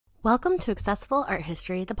Welcome to Accessible Art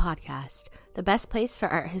History, the podcast, the best place for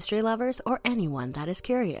art history lovers or anyone that is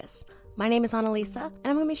curious. My name is Annalisa, and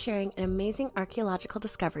I'm going to be sharing an amazing archaeological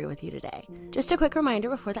discovery with you today. Just a quick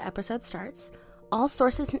reminder before the episode starts, all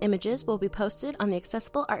sources and images will be posted on the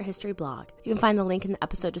Accessible Art History blog. You can find the link in the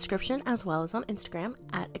episode description as well as on Instagram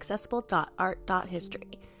at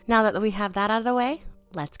accessible.art.history. Now that we have that out of the way,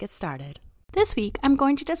 let's get started. This week, I'm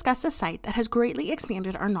going to discuss a site that has greatly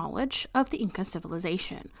expanded our knowledge of the Inca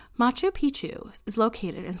civilization. Machu Picchu is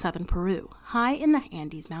located in southern Peru, high in the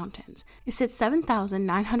Andes Mountains. It sits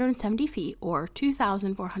 7,970 feet or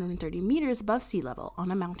 2,430 meters above sea level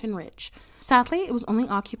on a mountain ridge. Sadly, it was only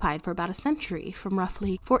occupied for about a century, from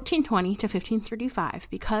roughly 1420 to 1535,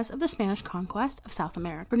 because of the Spanish conquest of South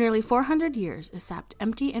America. For nearly 400 years, it sat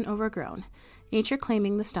empty and overgrown, nature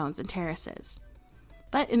claiming the stones and terraces.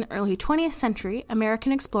 But in the early 20th century,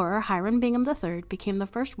 American explorer Hiram Bingham III became the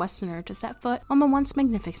first Westerner to set foot on the once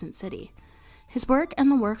magnificent city. His work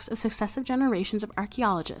and the works of successive generations of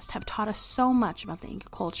archaeologists have taught us so much about the Inca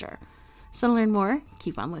culture. So to learn more,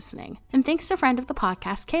 keep on listening. And thanks to friend of the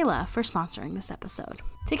podcast, Kayla, for sponsoring this episode.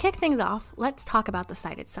 To kick things off, let's talk about the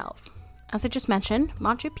site itself. As I just mentioned,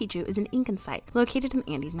 Machu Picchu is an Incan site located in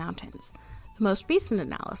the Andes Mountains. The most recent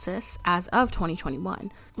analysis, as of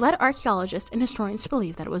 2021, led archaeologists and historians to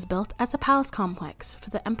believe that it was built as a palace complex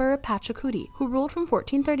for the Emperor Pachacuti, who ruled from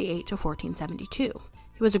 1438 to 1472.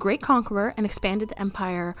 He was a great conqueror and expanded the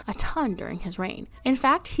empire a ton during his reign. In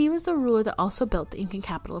fact, he was the ruler that also built the Incan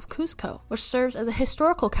capital of Cusco, which serves as a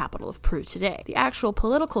historical capital of Peru today. The actual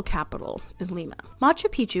political capital is Lima. Machu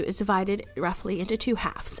Picchu is divided roughly into two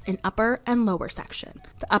halves, an upper and lower section.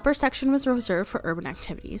 The upper section was reserved for urban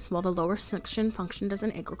activities, while the lower section functioned as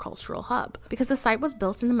an agricultural hub. Because the site was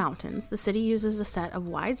built in the mountains, the city uses a set of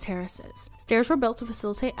wide terraces. Stairs were built to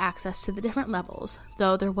facilitate access to the different levels,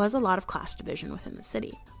 though there was a lot of class division within the city.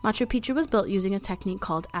 Machu Picchu was built using a technique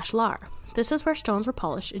called ashlar. This is where stones were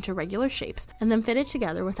polished into regular shapes and then fitted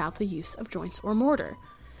together without the use of joints or mortar.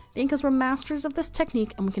 The Incas were masters of this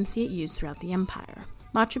technique, and we can see it used throughout the empire.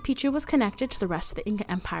 Machu Picchu was connected to the rest of the Inca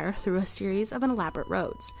Empire through a series of elaborate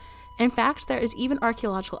roads. In fact, there is even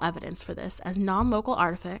archaeological evidence for this, as non-local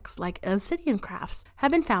artifacts like obsidian crafts have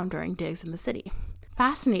been found during digs in the city.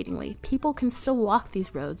 Fascinatingly, people can still walk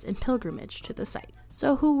these roads in pilgrimage to the site.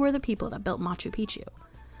 So who were the people that built Machu Picchu?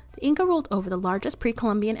 The Inca ruled over the largest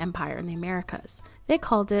pre-Columbian empire in the Americas. They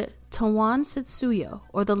called it Tawantinsuyo,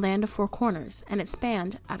 or the Land of Four Corners, and it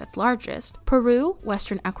spanned, at its largest, Peru,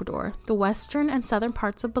 western Ecuador, the western and southern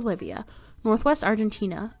parts of Bolivia, northwest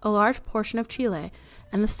Argentina, a large portion of Chile,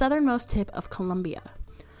 and the southernmost tip of Colombia.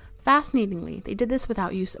 Fascinatingly, they did this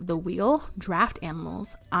without use of the wheel, draft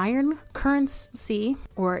animals, iron, currency,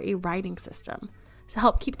 or a riding system. To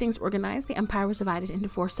help keep things organized, the empire was divided into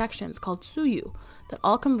four sections called Suyu that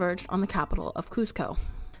all converged on the capital of Cusco.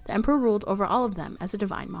 The emperor ruled over all of them as a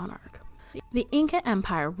divine monarch. The Inca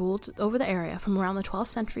Empire ruled over the area from around the 12th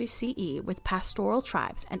century CE with pastoral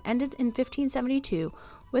tribes and ended in 1572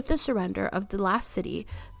 with the surrender of the last city,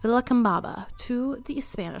 Vilcabamba, to the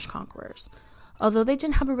Spanish conquerors. Although they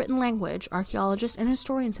didn't have a written language, archaeologists and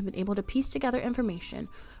historians have been able to piece together information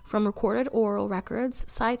from recorded oral records,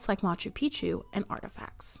 sites like Machu Picchu, and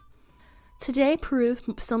artifacts. Today, Peru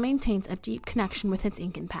still maintains a deep connection with its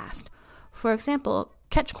Incan past. For example,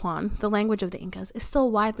 Quechuan, the language of the Incas, is still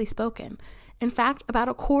widely spoken. In fact, about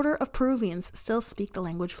a quarter of Peruvians still speak the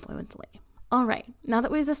language fluently. Alright, now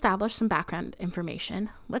that we've established some background information,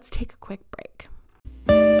 let's take a quick break.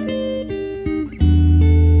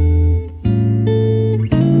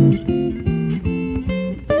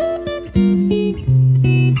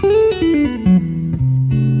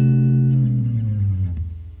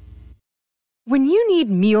 When you need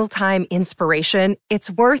mealtime inspiration, it's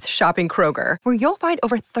worth shopping Kroger, where you'll find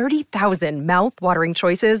over 30,000 mouth-watering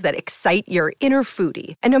choices that excite your inner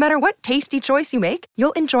foodie. And no matter what tasty choice you make,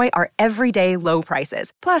 you'll enjoy our everyday low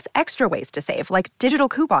prices, plus extra ways to save, like digital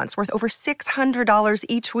coupons worth over $600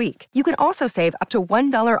 each week. You can also save up to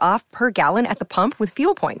 $1 off per gallon at the pump with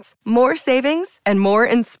fuel points. More savings and more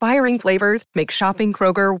inspiring flavors make shopping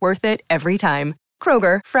Kroger worth it every time.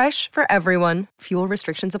 Kroger, fresh for everyone. Fuel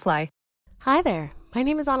restrictions apply. Hi there, my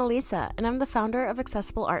name is Annalisa, and I'm the founder of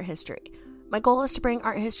Accessible Art History. My goal is to bring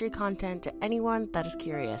art history content to anyone that is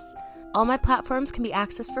curious. All my platforms can be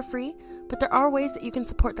accessed for free, but there are ways that you can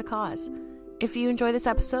support the cause. If you enjoy this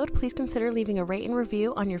episode, please consider leaving a rate and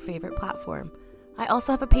review on your favorite platform. I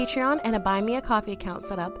also have a Patreon and a Buy Me a Coffee account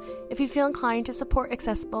set up if you feel inclined to support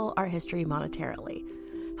accessible art history monetarily.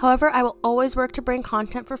 However, I will always work to bring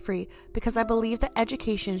content for free because I believe that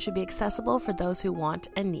education should be accessible for those who want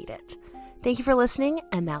and need it. Thank you for listening,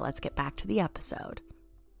 and now let's get back to the episode.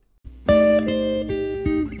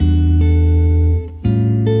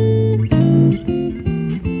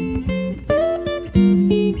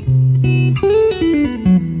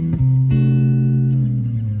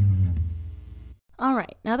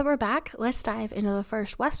 back, let's dive into the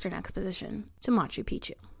first Western expedition to Machu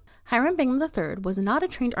Picchu. Hiram Bingham III was not a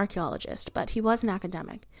trained archaeologist, but he was an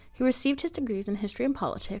academic. He received his degrees in history and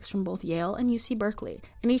politics from both Yale and UC Berkeley,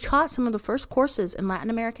 and he taught some of the first courses in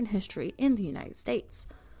Latin American history in the United States.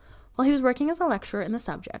 While he was working as a lecturer in the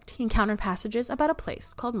subject, he encountered passages about a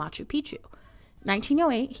place called Machu Picchu. In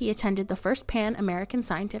 1908, he attended the first Pan-American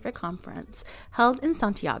Scientific Conference held in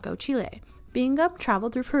Santiago, Chile. Bingham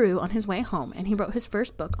traveled through Peru on his way home, and he wrote his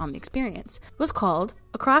first book on the experience. It was called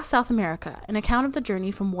Across South America, an account of the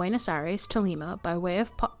journey from Buenos Aires to Lima by way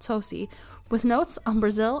of Potosi, with notes on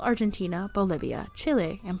Brazil, Argentina, Bolivia,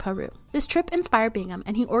 Chile, and Peru. This trip inspired Bingham,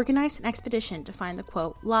 and he organized an expedition to find the,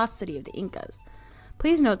 quote, lost city of the Incas.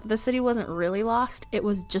 Please note that the city wasn't really lost, it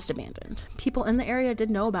was just abandoned. People in the area did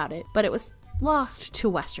know about it, but it was lost to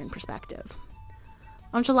Western perspective.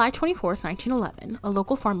 On July 24, 1911, a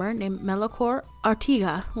local farmer named Melchor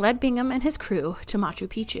Artiga led Bingham and his crew to Machu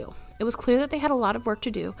Picchu. It was clear that they had a lot of work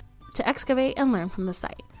to do to excavate and learn from the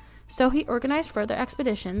site. So he organized further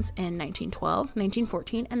expeditions in 1912,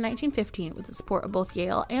 1914, and 1915 with the support of both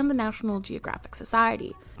Yale and the National Geographic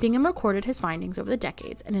Society. Bingham recorded his findings over the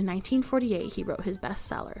decades, and in 1948 he wrote his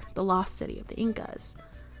bestseller, The Lost City of the Incas.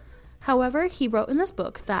 However, he wrote in this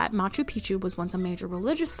book that Machu Picchu was once a major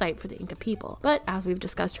religious site for the Inca people, but as we've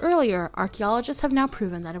discussed earlier, archaeologists have now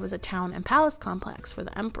proven that it was a town and palace complex for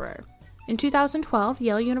the emperor. In 2012,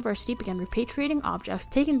 Yale University began repatriating objects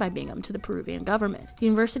taken by Bingham to the Peruvian government. The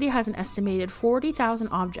university has an estimated 40,000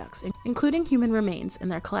 objects, including human remains, in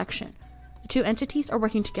their collection. The two entities are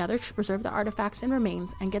working together to preserve the artifacts and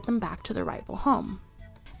remains and get them back to their rightful home.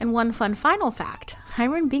 And one fun final fact,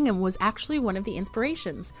 Hiram Bingham was actually one of the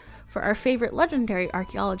inspirations for our favorite legendary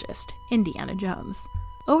archaeologist, Indiana Jones.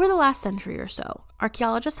 Over the last century or so,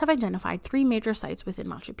 archaeologists have identified 3 major sites within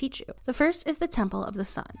Machu Picchu. The first is the Temple of the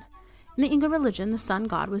Sun. In the Inca religion, the sun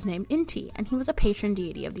god was named Inti, and he was a patron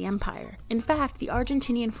deity of the empire. In fact, the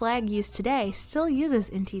Argentinian flag used today still uses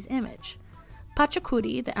Inti's image.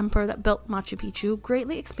 Pachacuti, the emperor that built Machu Picchu,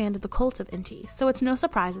 greatly expanded the cult of Inti, so it's no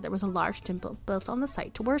surprise that there was a large temple built on the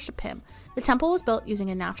site to worship him. The temple was built using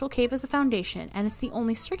a natural cave as the foundation, and it's the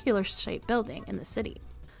only circular-shaped building in the city.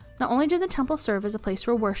 Not only did the temple serve as a place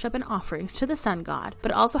for worship and offerings to the sun god,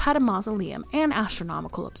 but it also had a mausoleum and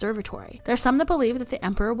astronomical observatory. There are some that believe that the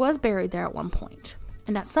emperor was buried there at one point.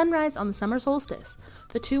 And at sunrise on the summer solstice,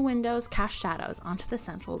 the 2 windows cast shadows onto the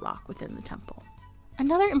central rock within the temple.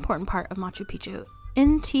 Another important part of Machu Picchu,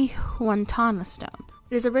 Intihuatana stone.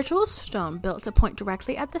 It is a ritual stone built to point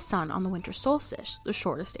directly at the sun on the winter solstice, the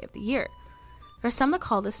shortest day of the year. There are some that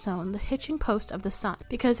call this stone the hitching post of the sun,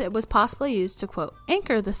 because it was possibly used to, quote,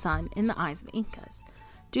 anchor the sun in the eyes of the Incas.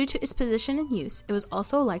 Due to its position and use, it was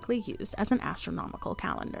also likely used as an astronomical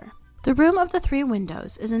calendar. The Room of the 3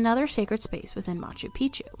 Windows is another sacred space within Machu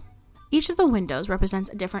Picchu. Each of the windows represents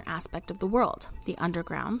a different aspect of the world: the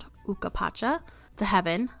underground, Uca Pacha, the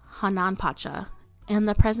heaven, Hanan Pacha, and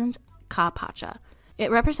the present, Ka Pacha.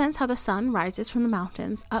 It represents how the sun rises from the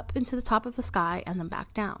mountains up into the top of the sky and then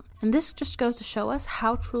back down. And this just goes to show us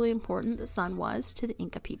how truly important the sun was to the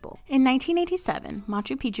Inca people. In 1987,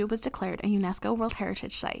 Machu Picchu was declared a UNESCO World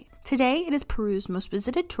Heritage Site. Today, it is Peru's most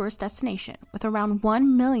visited tourist destination, with around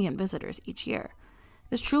 1 million visitors each year.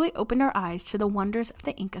 It has truly opened our eyes to the wonders of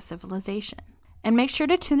the Inca civilization. And make sure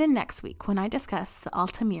to tune in next week when I discuss the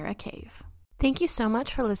Altamira Cave. Thank you so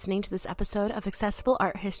much for listening to this episode of Accessible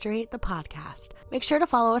Art History, the podcast. Make sure to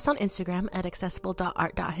follow us on Instagram at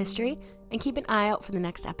accessible.art.history and keep an eye out for the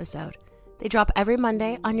next episode. They drop every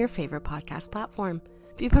Monday on your favorite podcast platform.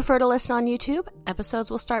 If you prefer to listen on YouTube,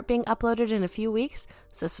 episodes will start being uploaded in a few weeks,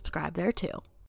 so subscribe there too.